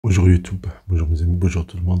Bonjour YouTube, bonjour mes amis, bonjour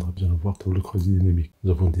tout le monde, bienvenue voir tableau croisé dynamique.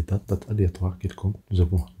 Nous avons des dates aléatoires quelconques, nous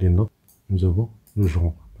avons les notes, nous avons le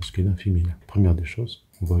genre masculin, féminin. Première des choses,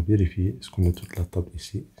 on va vérifier est-ce qu'on a toute la table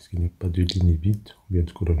ici, est-ce qu'il n'y a pas de ligne vide ou bien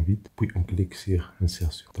de colonne vide. Puis on clique sur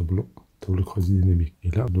insert sur tableau croisé dynamique.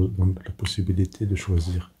 Et là, nous avons la possibilité de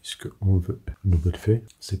choisir est-ce qu'on veut une nouvelle feuille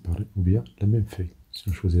séparée ou bien la même feuille. Si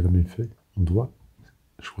on choisit la même feuille, on doit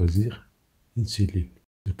choisir une cellule.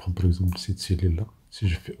 Je prends par exemple cette cellule-là. Si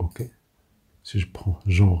je fais OK, si je prends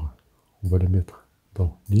genre, on va le mettre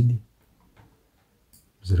dans ligne.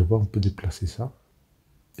 Vous allez voir, on peut déplacer ça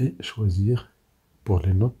et choisir pour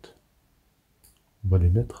les notes. On va les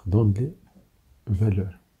mettre dans les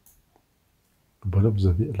valeurs. Voilà, vous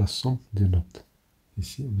avez la somme des notes.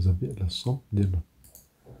 Ici, vous avez la somme des notes.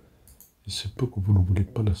 Il se peut que vous ne voulez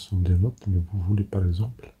pas la somme des notes, mais vous voulez par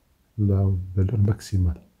exemple la valeur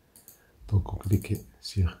maximale. Donc, on clique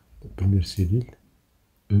sur la première cellule.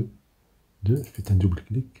 E2, faites un double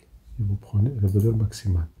clic et vous prenez la valeur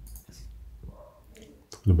maximale.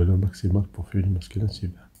 Donc, la valeur maximale pour féminin masculin, c'est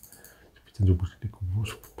 20. Faites un double clic, vous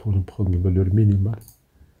pouvez prendre la valeur minimale.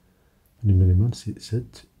 Le minimal, c'est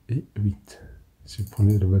 7 et 8. Si vous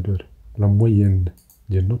prenez la valeur, la moyenne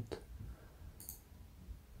des notes,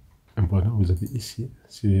 et voilà, vous avez ici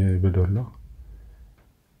ces valeurs-là.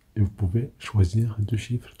 Et vous pouvez choisir 2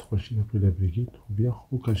 chiffres, 3 chiffres après la virgule, ou bien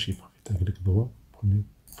aucun chiffre. Faites un clic droit, prenez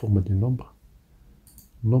format des nombres,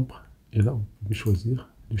 et là vous pouvez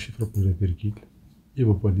choisir 2 chiffres après la virgule, et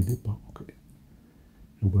vous validez par OK. Et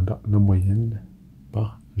voilà la moyenne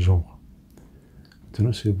par genre.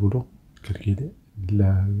 Maintenant, si vous voulez calculer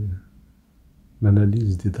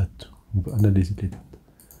l'analyse des dates, on va analyser les dates.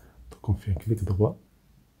 Donc on fait un clic droit,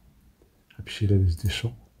 afficher la liste des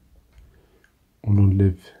champs, on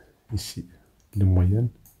enlève ici les moyennes,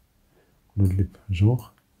 on enlève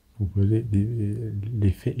genre, vous voyez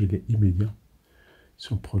l'effet il est immédiat.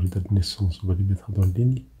 Si on prend les dates de naissance, on va les mettre dans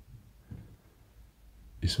ligne.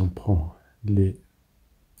 Et si on prend le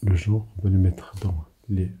genre, on va les mettre dans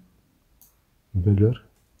les valeurs.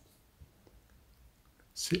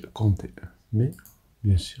 C'est compté. Mais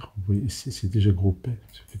bien sûr, vous voyez ici, c'est déjà groupé.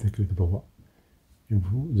 Je fais un clic droit. Et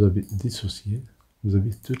vous avez dissocié, vous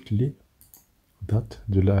avez toutes les dates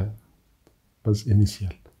de la base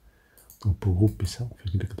initiale. Donc pour grouper ça, on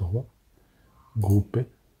fait clic droit, grouper,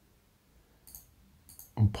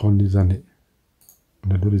 on prend les années,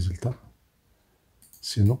 on a le résultat.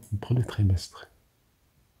 Sinon, on prend les trimestres.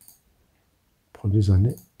 On prend les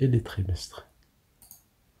années et les trimestres.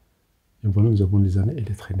 Et voilà, nous avons les années et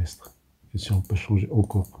les trimestres. Et si on peut changer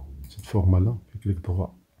encore cette forme-là, on fait clic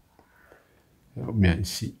droit. Alors bien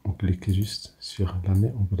ici, on clique juste sur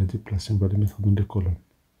l'année, on va la déplacer, on va la mettre dans les colonnes.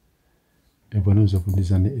 Et voilà, nous avons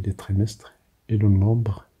les années et les trimestres et le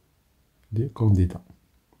nombre des candidats.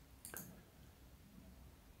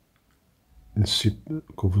 Il se peut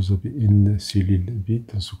que vous avez une cellule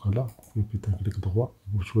vide, dans ce cas-là, vous faites un clic droit,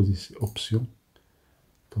 vous choisissez option,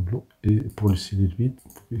 tableau, et pour le cellule vide,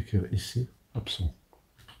 vous pouvez écrire ici absent.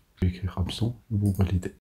 Vous pouvez écrire absent et vous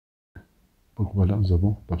validez. Donc voilà, nous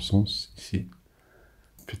avons l'absence ici.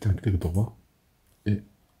 Faites un clic droit et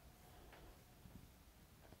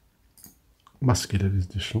masquer la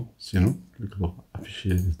liste des champs, sinon, clic droit, afficher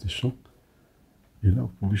la liste des champs. Et là, vous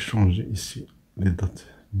pouvez changer ici les dates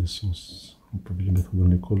de naissance. Vous pouvez les mettre dans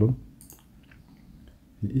les colonnes.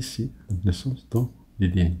 Et ici, la naissance dans les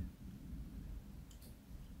lignes.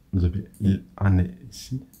 Vous avez l'année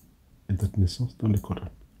ici et date de naissance dans les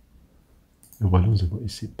colonnes. Et voilà, nous avons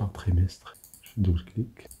ici par trimestre. Je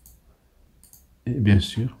double-clic. Et bien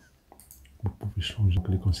sûr, vous pouvez changer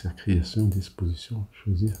les concerts création, disposition,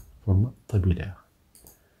 choisir format tabulaire.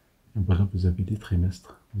 Et voilà, vous avez les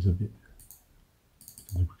trimestres. Vous avez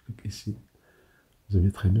double-clic ici. Vous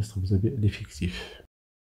avez trimestre, vous avez l'effectif.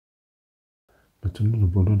 Maintenant, nous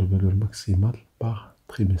voulons la valeur maximale par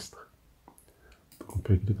trimestre. Donc, on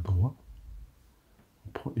peut cliquer droit.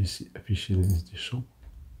 On prend ici, afficher la liste des champs.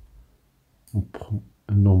 On prend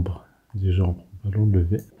un nombre des genres, on va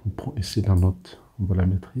l'enlever. On prend ici la note, on va la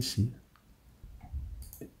mettre ici.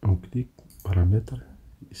 Et on clique, paramètres.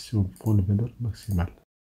 Ici, on prend la valeur maximale.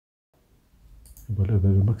 Et voilà la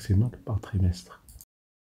valeur maximale par trimestre.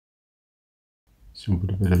 Si on veut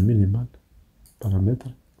la valeur minimale, paramètres,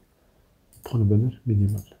 on prend la valeur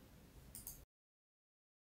minimale.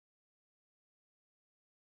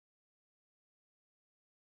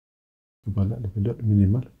 Voilà la valeur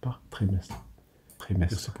minimale par trimestre.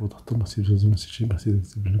 Merci pour votre temps, merci de vous avoir suivi, merci de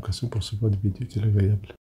votre éducation pour ce voie de vidéo qui est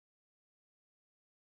agréable.